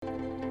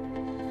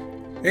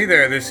Hey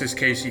there, this is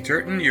Casey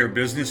Turton, your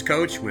business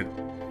coach with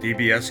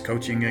DBS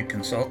Coaching and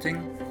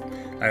Consulting.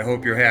 I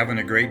hope you're having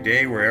a great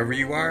day wherever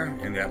you are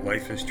and that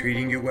life is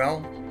treating you well.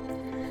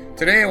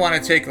 Today I want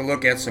to take a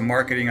look at some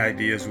marketing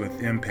ideas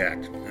with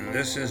impact. And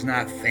this is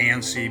not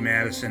fancy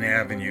Madison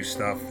Avenue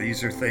stuff.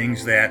 These are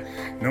things that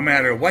no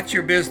matter what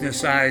your business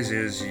size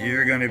is,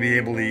 you're going to be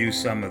able to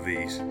use some of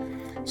these.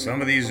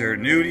 Some of these are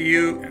new to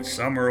you and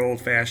some are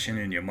old-fashioned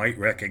and you might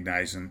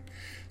recognize them.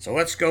 So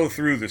let's go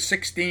through the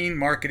 16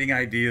 marketing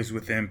ideas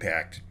with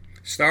impact,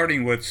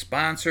 starting with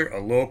sponsor a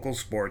local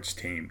sports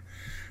team.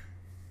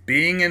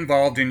 Being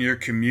involved in your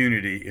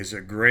community is a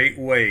great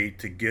way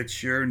to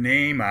get your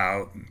name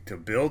out, to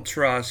build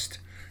trust,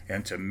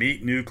 and to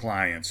meet new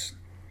clients.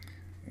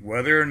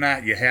 Whether or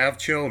not you have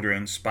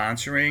children,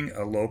 sponsoring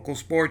a local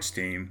sports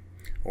team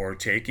or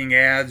taking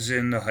ads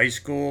in the high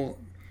school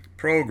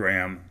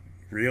program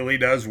really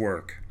does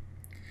work.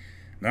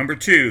 Number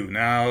 2,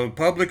 now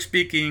public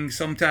speaking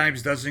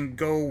sometimes doesn't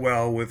go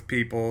well with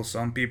people.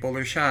 Some people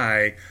are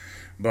shy,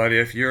 but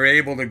if you're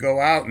able to go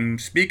out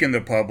and speak in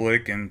the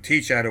public and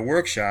teach at a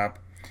workshop,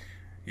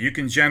 you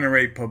can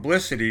generate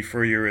publicity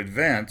for your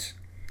event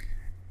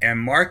and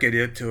market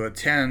it to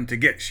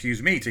get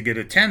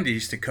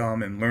attendees to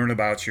come and learn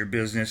about your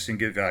business and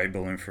get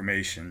valuable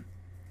information.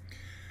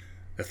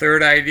 The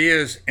third idea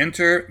is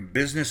enter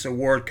business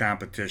award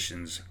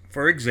competitions.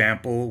 For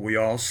example, we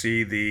all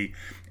see the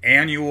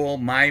annual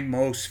My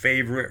Most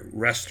Favorite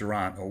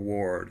Restaurant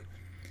Award.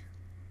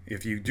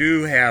 If you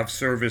do have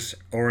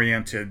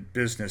service-oriented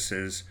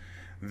businesses,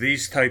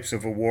 these types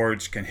of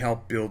awards can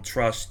help build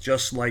trust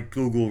just like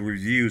Google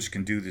reviews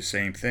can do the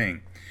same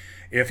thing.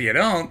 If you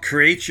don't,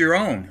 create your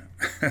own.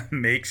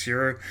 Make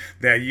sure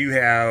that you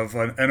have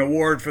an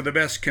award for the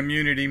best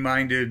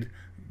community-minded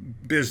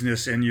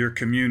business in your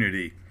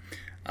community.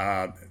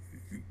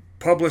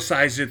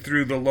 Publicize it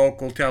through the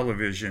local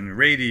television,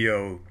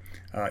 radio,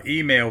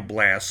 email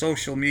blast,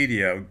 social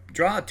media.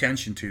 Draw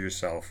attention to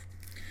yourself.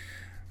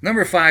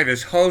 Number 5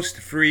 is host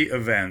free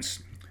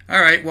events.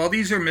 All right, well,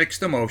 these are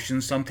mixed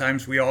emotions.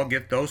 Sometimes we all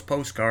get those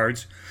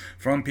postcards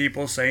from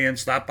people saying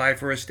stop by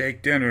for a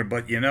steak dinner,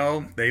 but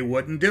they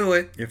wouldn't do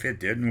it if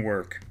it didn't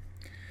work.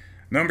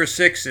 Number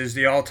 6 is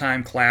the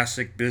all-time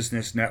classic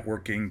business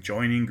networking,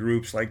 joining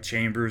groups like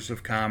Chambers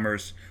of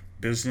Commerce,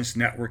 Business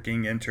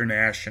Networking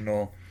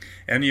International,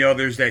 and the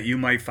others that you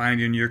might find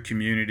in your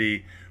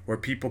community where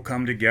people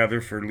come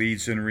together for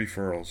leads and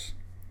referrals.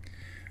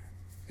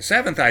 The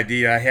 7th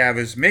idea I have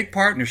is make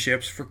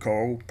partnerships for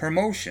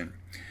co-promotion.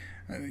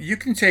 You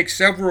can take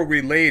several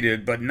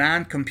related but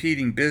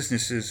non-competing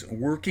businesses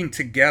working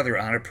together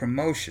on a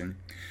promotion,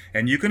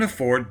 and you can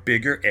afford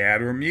bigger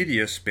ad or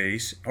media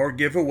space or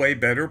give away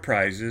better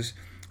prizes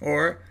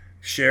or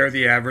share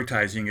the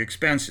advertising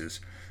expenses.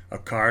 A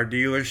car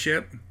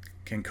dealership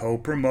can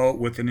co-promote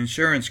with an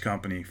insurance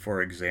company,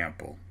 for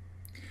example.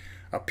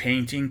 A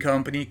painting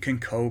company can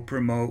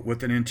co-promote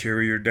with an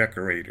interior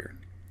decorator.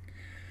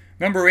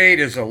 Number 8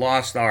 is a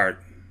lost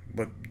art,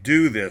 but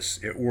do this,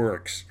 it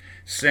works.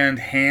 Send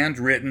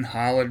handwritten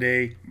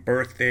holiday,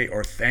 birthday,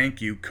 or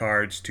thank you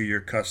cards to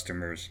your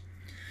customers.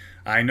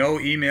 I know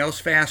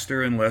email's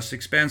faster and less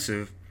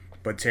expensive,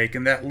 but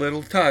taking that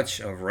little touch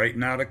of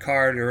writing out a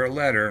card or a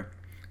letter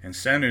and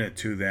sending it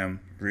to them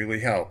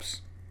really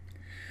helps.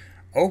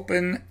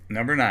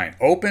 Number 9,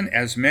 open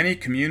as many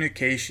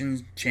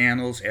communication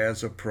channels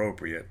as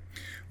appropriate.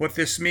 What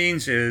this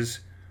means is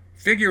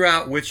figure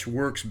out which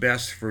works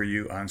best for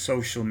you on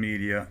social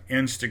media,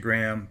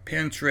 Instagram,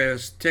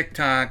 Pinterest,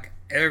 TikTok,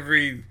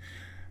 every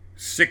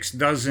 6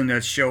 dozen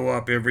that show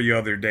up every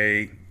other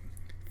day.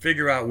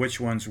 Figure out which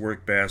ones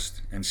work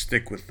best and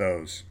stick with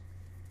those.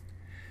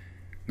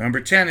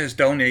 Number 10 is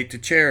donate to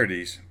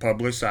charities.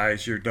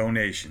 Publicize your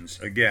donations.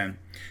 Again,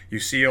 you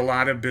see a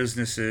lot of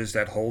businesses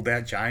that hold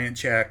that giant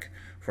check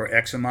for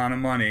X amount of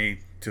money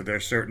to their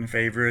certain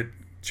favorite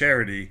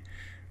charity.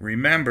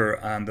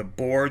 Remember, on the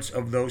boards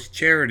of those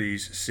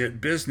charities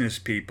sit business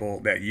people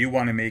that you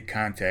want to make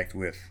contact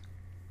with.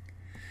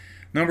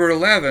 Number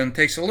 11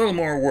 takes a little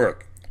more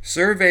work.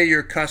 Survey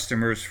your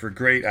customers for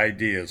great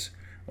ideas.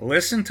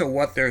 Listen to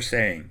what they're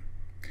saying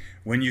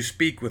when you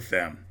speak with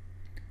them.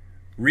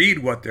 Read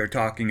what they're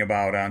talking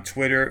about on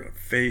Twitter,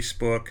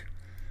 Facebook,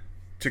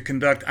 to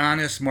conduct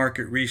honest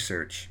market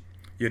research.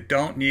 You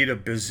don't need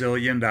 $1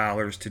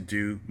 bazillion to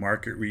do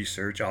market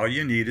research. All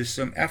you need is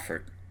some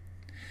effort.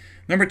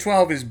 Number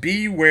 12 is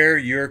be where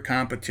your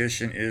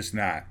competition is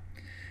not.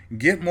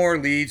 Get more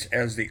leads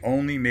as the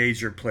only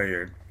major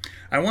player.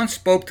 I once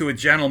spoke to a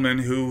gentleman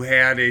who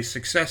had a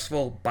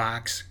successful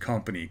box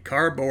company,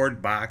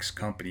 cardboard box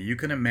company. You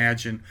can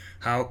imagine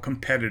how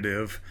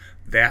competitive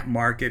that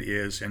market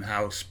is and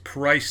how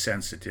price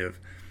sensitive.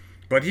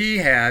 But he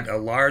had a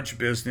large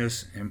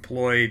business,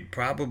 employed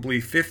probably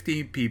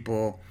 50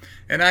 people,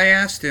 and I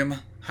asked him,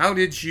 how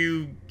did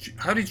you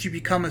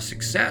become a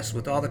success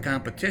with all the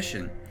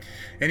competition?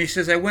 And he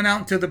says, I went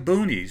out into the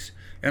boonies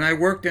and I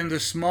worked in the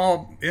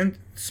small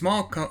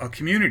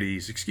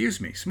communities.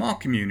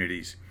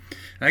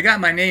 And I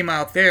got my name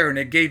out there, and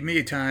it gave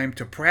me time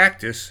to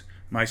practice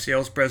my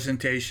sales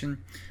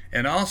presentation,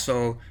 and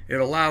also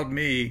it allowed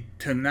me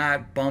to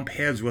not bump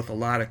heads with a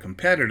lot of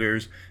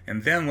competitors.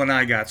 And then when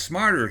I got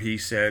smarter, he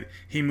said,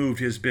 he moved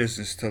his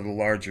business to the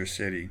larger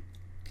city.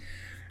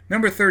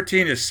 Number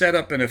 13 is set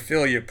up an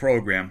affiliate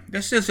program.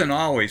 This isn't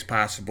always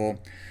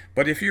possible,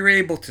 but if you're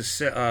able to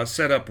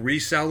set up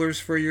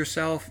resellers for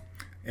yourself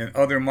in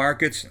other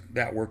markets,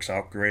 that works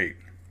out great.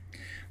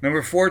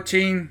 Number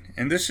 14,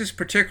 and this is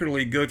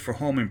particularly good for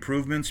home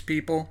improvements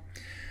people,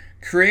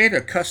 create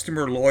a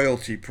customer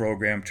loyalty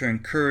program to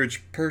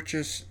encourage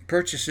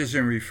purchases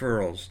and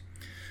referrals.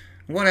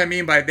 What I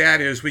mean by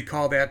that is we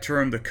call that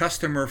term the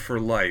customer for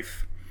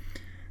life.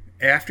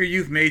 After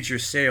you've made your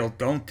sale,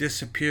 don't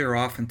disappear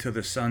off into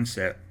the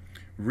sunset.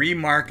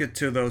 Remarket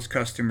to those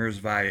customers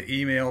via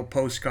email,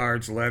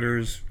 postcards,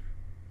 letters,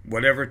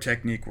 whatever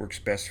technique works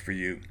best for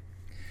you.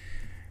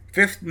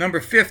 Number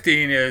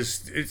 15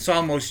 is, it's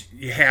almost,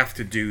 you have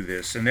to do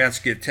this, and that's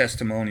get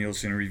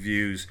testimonials and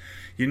reviews.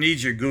 You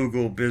need your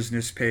Google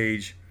business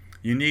page.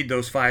 You need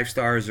those 5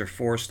 stars or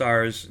 4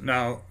 stars.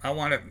 Now, I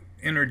want to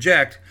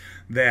interject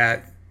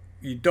that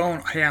you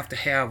don't have to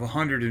have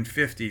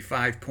 150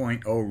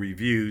 5.0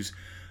 reviews.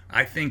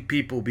 I think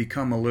people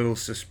become a little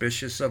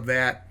suspicious of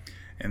that.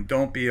 And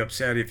don't be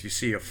upset if you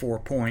see a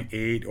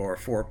 4.8 or a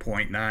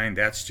 4.9.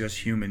 That's just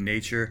human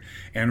nature.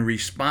 And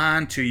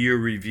respond to your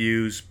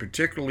reviews,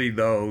 particularly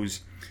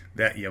those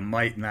that you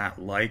might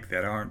not like,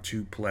 that aren't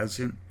too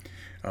pleasant.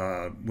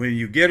 When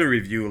you get a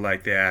review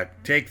like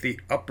that, take the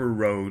upper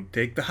road,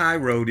 take the high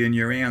road in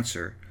your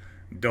answer.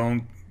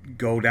 Don't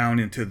go down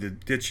into the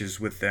ditches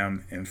with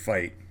them and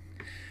fight.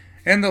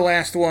 And the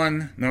last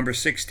one, number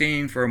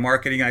 16, for a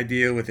marketing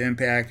idea with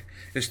impact,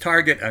 is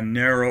target a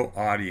narrow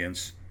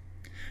audience.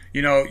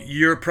 You know,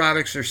 your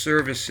products or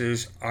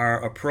services are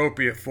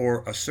appropriate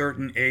for a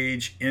certain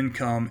age,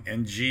 income,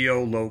 and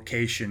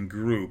geolocation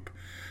group.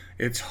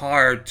 It's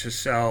hard to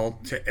sell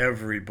to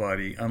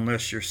everybody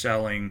unless you're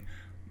selling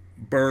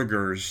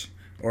burgers,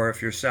 or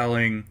if you're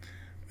selling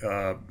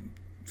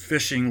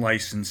fishing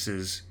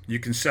licenses. You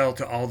can sell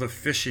to all the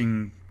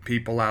fishing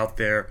people out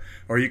there,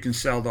 or you can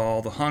sell to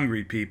all the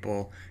hungry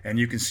people, and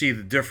you can see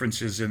the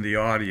differences in the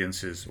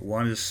audiences.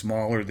 One is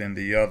smaller than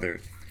the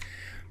other.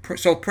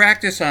 So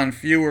practice on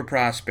fewer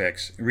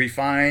prospects,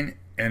 refine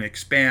and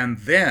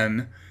expand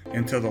then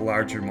into the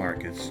larger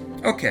markets.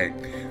 Okay,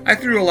 I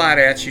threw a lot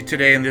at you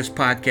today in this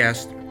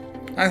podcast.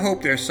 I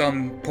hope there's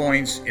some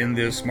points in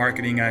this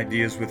marketing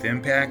ideas with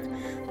impact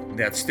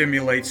that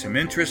stimulate some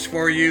interest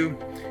for you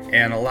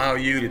and allow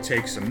you to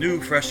take some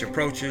new, fresh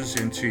approaches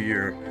into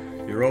your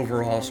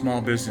overall small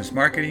business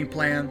marketing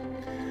plan.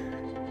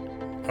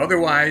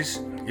 Otherwise,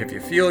 if you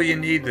feel you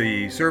need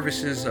the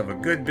services of a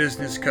good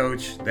business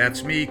coach,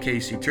 that's me,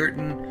 Casey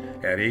Turton,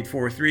 at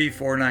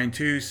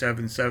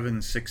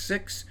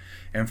 843-492-7766.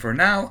 And for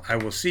now, I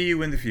will see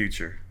you in the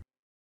future.